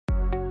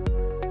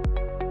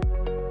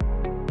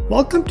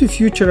Welcome to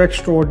Future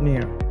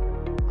Extraordinaire.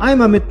 I'm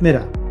Amit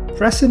Mira,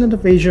 President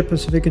of Asia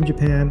Pacific and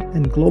Japan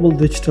and Global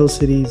Digital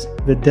Cities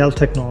with Dell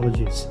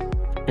Technologies.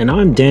 And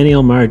I'm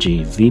Daniel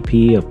Margie,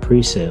 VP of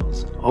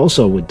Pre-Sales,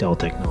 also with Dell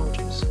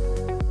Technologies.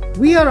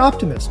 We are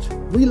optimists.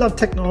 We love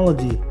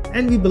technology,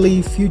 and we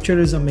believe future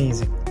is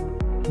amazing.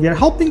 We are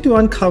helping to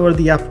uncover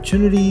the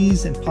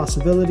opportunities and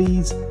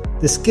possibilities,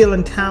 the skill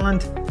and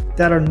talent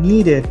that are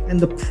needed,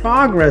 and the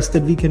progress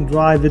that we can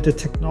drive with the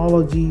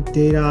technology,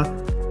 data,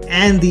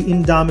 and the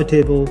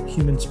indomitable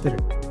human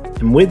spirit.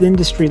 And with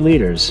industry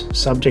leaders,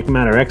 subject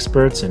matter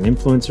experts, and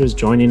influencers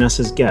joining us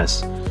as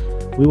guests,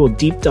 we will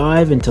deep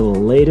dive into the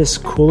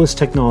latest, coolest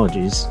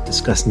technologies,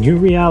 discuss new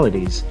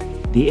realities,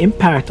 the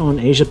impact on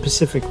Asia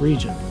Pacific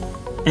region,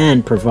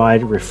 and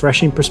provide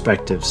refreshing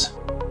perspectives.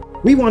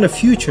 We want a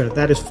future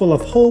that is full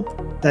of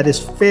hope, that is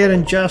fair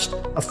and just,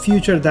 a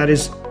future that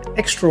is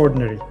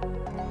extraordinary.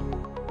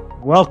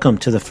 Welcome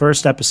to the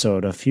first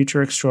episode of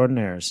Future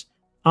Extraordinaires.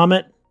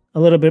 Amit, a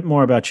little bit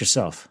more about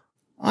yourself.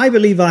 I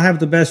believe I have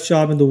the best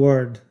job in the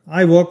world.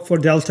 I work for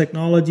Dell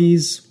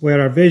Technologies, where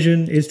our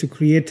vision is to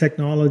create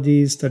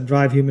technologies that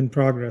drive human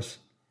progress.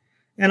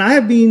 And I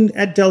have been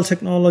at Dell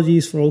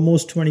Technologies for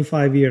almost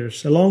 25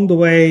 years. Along the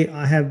way,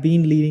 I have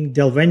been leading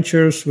Dell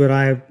Ventures,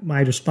 where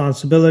my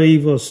responsibility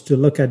was to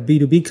look at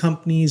B2B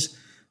companies,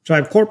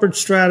 drive corporate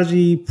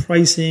strategy,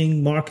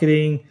 pricing,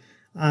 marketing,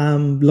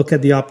 look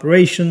at the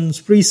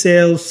operations,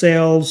 pre-sales,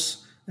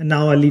 sales, and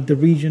now I lead the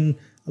region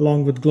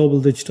along with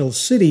Global Digital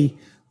City,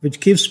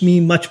 which gives me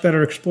much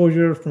better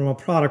exposure from a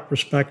product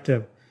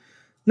perspective.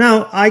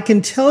 Now, I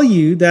can tell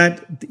you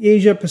that the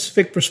Asia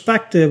Pacific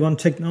perspective on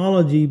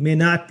technology may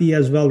not be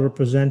as well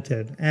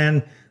represented.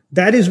 And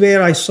that is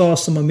where I saw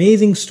some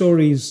amazing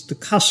stories, the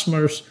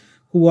customers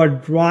who are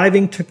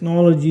driving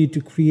technology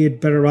to create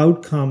better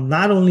outcome,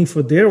 not only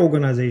for their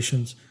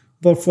organizations,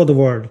 but for the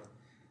world.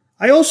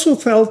 I also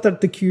felt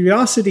that the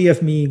curiosity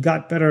of me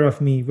got better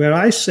of me, where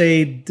I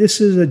say this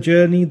is a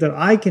journey that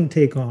I can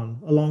take on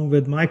along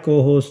with my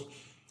co-host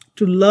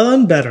to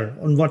learn better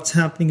on what's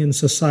happening in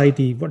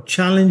society, what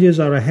challenges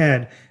are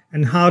ahead,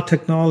 and how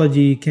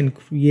technology can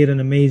create an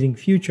amazing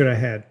future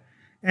ahead.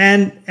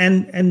 And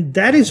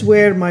that is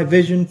where my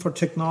vision for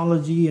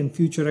technology and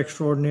Future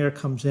Extraordinaire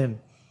comes in.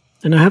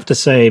 And I have to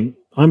say,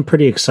 I'm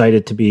pretty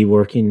excited to be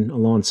working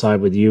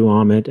alongside with you,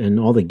 Amit, and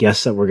all the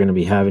guests that we're going to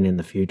be having in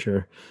the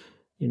future.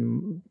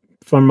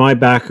 From my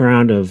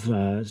background of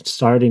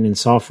starting in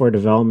software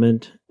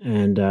development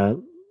and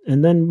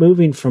then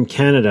moving from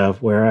Canada,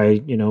 where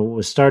I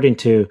was starting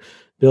to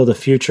build a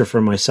future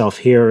for myself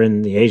here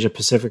in the Asia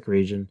Pacific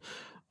region,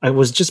 I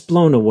was just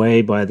blown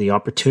away by the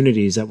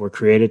opportunities that were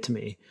created to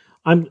me.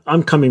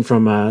 I'm coming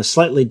from a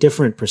slightly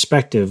different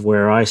perspective,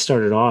 where I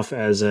started off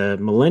as a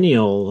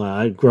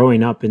millennial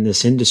growing up in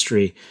this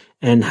industry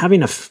and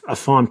having a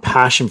fond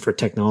passion for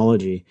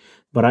technology.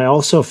 But I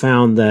also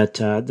found that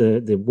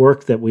the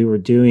work that we were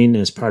doing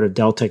as part of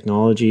Dell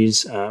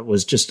Technologies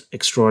was just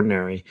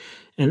extraordinary.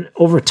 And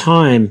over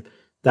time,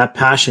 that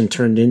passion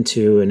turned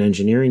into an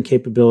engineering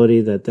capability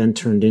that then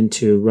turned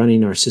into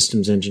running our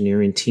systems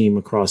engineering team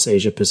across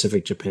Asia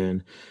Pacific,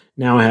 Japan.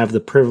 Now I have the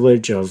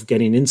privilege of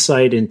getting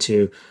insight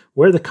into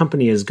where the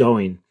company is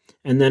going,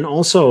 and then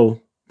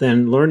also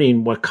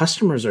learning what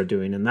customers are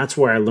doing. And that's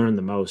where I learned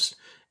the most.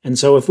 And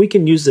so if we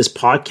can use this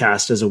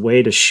podcast as a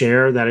way to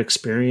share that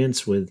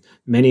experience with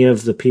many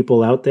of the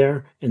people out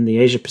there in the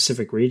Asia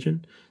Pacific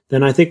region,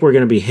 then I think we're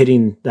going to be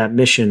hitting that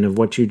mission of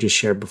what you just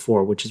shared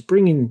before, which is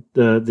bringing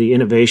the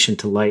innovation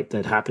to light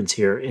that happens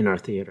here in our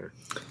theater.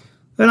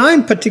 And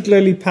I'm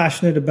particularly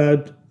passionate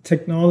about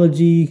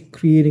technology,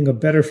 creating a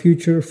better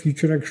future,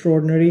 Future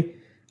Extraordinary.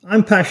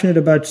 I'm passionate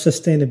about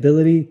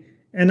sustainability,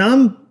 and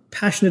I'm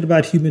passionate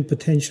about human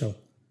potential.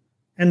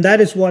 And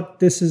that is what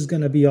this is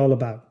going to be all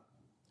about.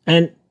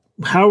 And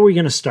how are we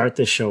going to start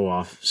this show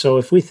off? So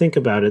if we think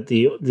about it,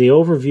 the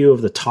overview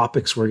of the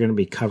topics we're going to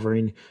be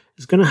covering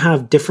is going to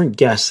have different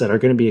guests that are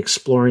going to be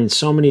exploring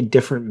so many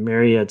different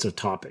myriads of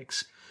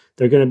topics.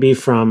 They're going to be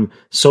from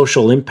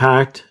social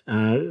impact.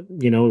 We're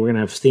going to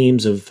have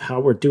themes of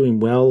how we're doing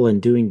well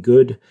and doing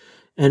good.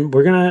 And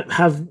we're going to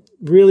have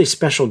really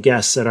special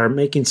guests that are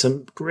making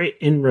some great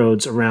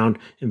inroads around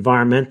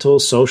environmental,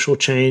 social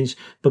change,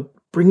 but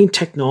bringing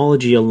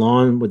technology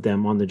along with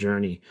them on the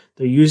journey.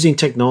 They're using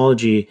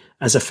technology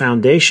as a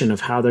foundation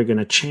of how they're going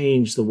to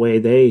change the way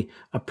they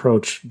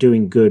approach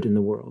doing good in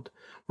the world.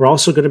 We're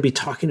also going to be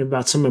talking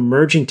about some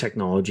emerging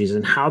technologies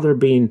and how they're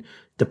being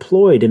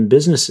deployed in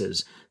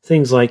businesses.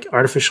 Things like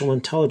artificial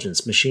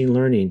intelligence, machine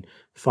learning,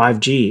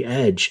 5G,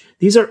 edge.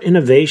 These are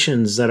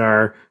innovations that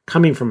are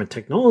coming from a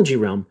technology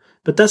realm,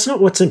 but that's not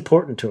what's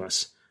important to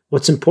us.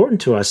 What's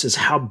important to us is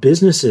how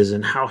businesses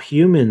and how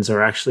humans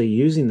are actually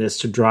using this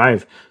to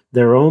drive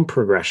their own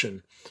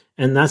progression.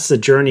 And that's the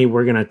journey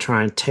we're going to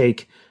try and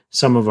take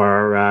some of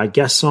our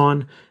guests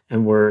on.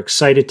 And we're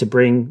excited to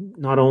bring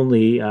not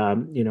only, a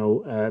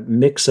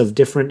mix of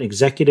different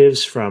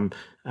executives from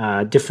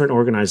different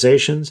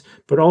organizations,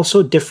 but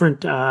also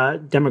different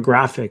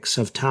demographics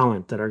of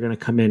talent that are going to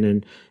come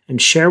in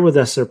and share with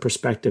us their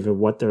perspective of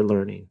what they're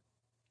learning.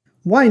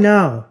 Why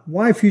now?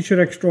 Why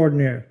future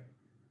extraordinaire?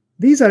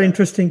 These are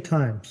interesting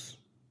times.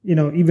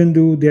 Even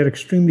though they're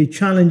extremely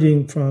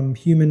challenging from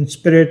human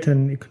spirit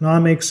and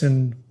economics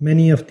and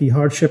many of the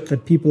hardship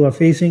that people are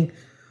facing,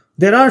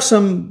 there are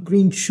some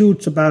green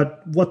shoots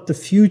about what the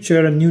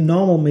future and new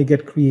normal may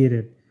get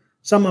created.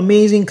 Some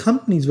amazing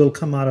companies will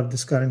come out of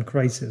this current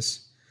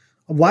crisis.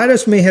 A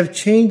virus may have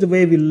changed the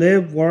way we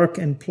live, work,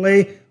 and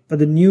play, but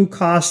the new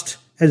cost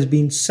has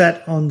been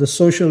set on the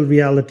social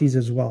realities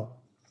as well.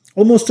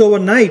 Almost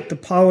overnight, the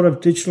power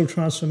of digital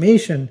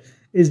transformation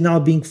is now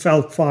being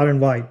felt far and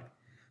wide.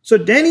 So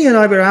Danny and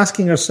I were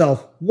asking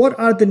ourselves, what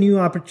are the new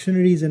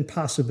opportunities and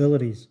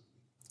possibilities?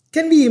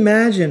 Can we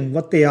imagine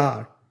what they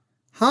are?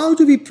 How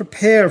do we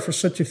prepare for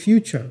such a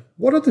future?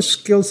 What are the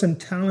skills and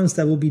talents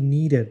that will be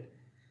needed?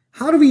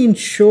 How do we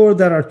ensure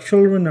that our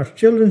children, our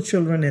children's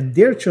children, and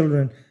their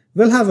children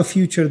will have a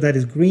future that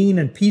is green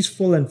and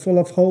peaceful and full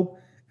of hope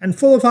and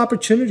full of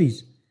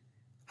opportunities?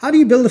 How do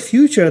you build a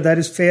future that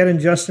is fair and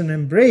just and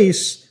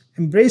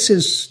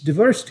embraces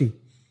diversity?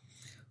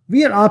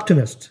 We are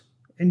optimists,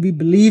 and we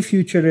believe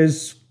future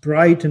is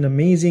bright and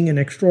amazing and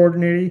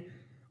extraordinary.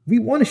 We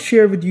want to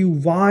share with you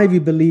why we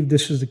believe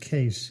this is the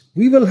case.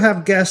 We will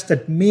have guests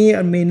that may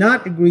or may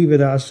not agree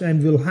with us,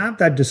 and we'll have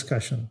that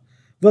discussion.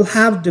 We'll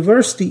have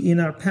diversity in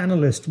our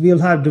panelists. We'll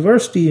have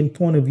diversity in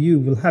point of view.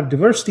 We'll have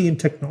diversity in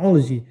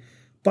technology.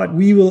 But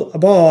we will,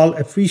 above all,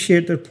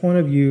 appreciate their point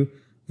of view.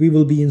 We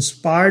will be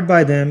inspired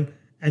by them,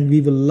 and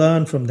we will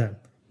learn from them.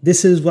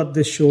 This is what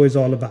this show is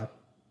all about.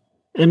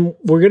 And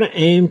we're going to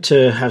aim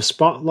to have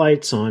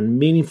spotlights on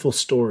meaningful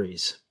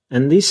stories.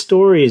 And these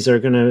stories are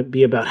going to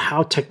be about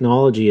how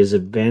technology is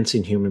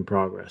advancing human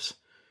progress.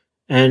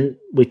 And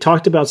we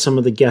talked about some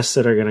of the guests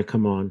that are going to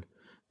come on.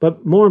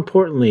 But more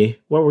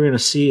importantly, what we're going to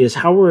see is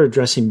how we're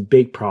addressing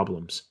big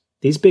problems.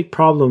 These big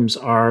problems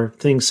are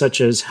things such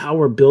as how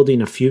we're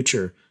building a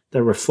future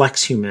that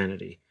reflects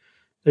humanity.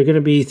 They're going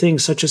to be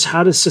things such as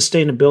how does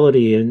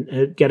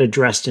sustainability get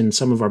addressed in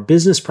some of our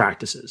business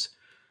practices,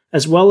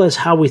 as well as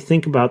how we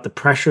think about the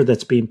pressure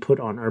that's being put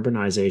on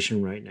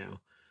urbanization right now.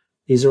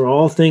 These are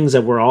all things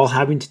that we're all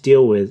having to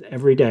deal with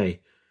every day.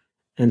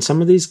 And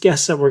some of these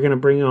guests that we're going to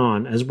bring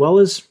on, as well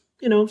as,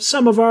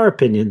 some of our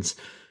opinions,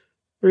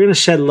 we're going to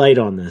shed light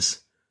on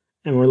this.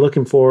 And we're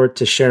looking forward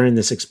to sharing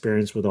this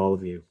experience with all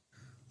of you.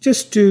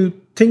 Just to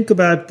think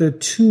about the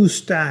two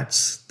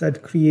stats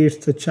that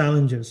create the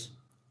challenges.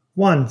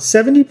 One,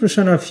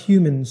 70% of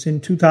humans in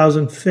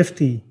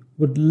 2050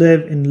 would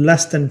live in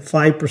less than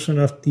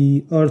 5% of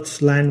the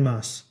Earth's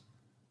landmass.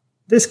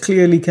 This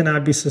clearly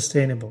cannot be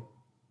sustainable.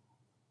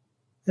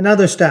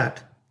 Another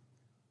stat,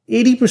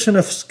 80%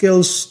 of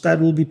skills that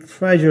will be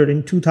treasured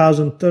in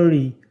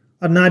 2030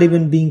 are not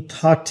even being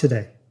taught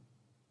today.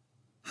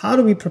 How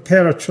do we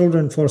prepare our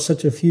children for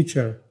such a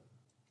future?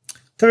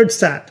 Third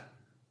stat,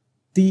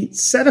 the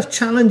set of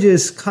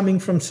challenges coming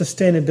from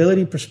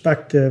sustainability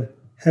perspective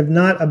have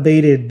not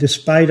abated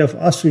despite of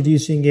us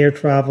reducing air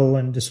travel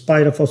and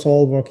despite of us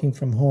all working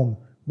from home.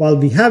 While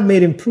we have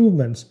made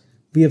improvements,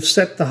 we have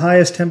set the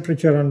highest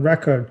temperature on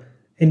record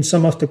in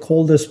some of the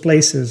coldest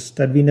places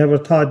that we never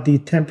thought the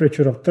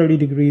temperature of 30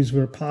 degrees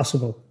were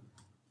possible.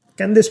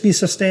 Can this be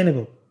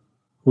sustainable?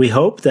 We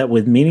hope that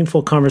with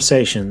meaningful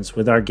conversations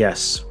with our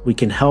guests, we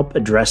can help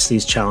address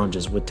these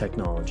challenges with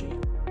technology.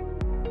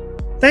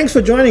 Thanks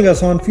for joining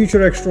us on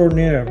Future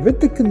Extraordinaire.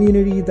 With the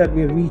community that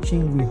we're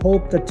reaching, we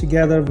hope that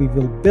together we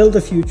will build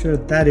a future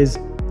that is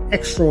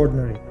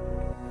extraordinary.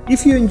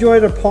 If you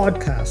enjoyed our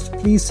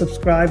podcast, please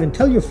subscribe and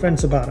tell your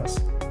friends about us.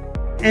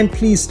 And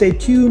please stay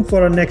tuned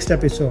for our next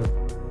episode.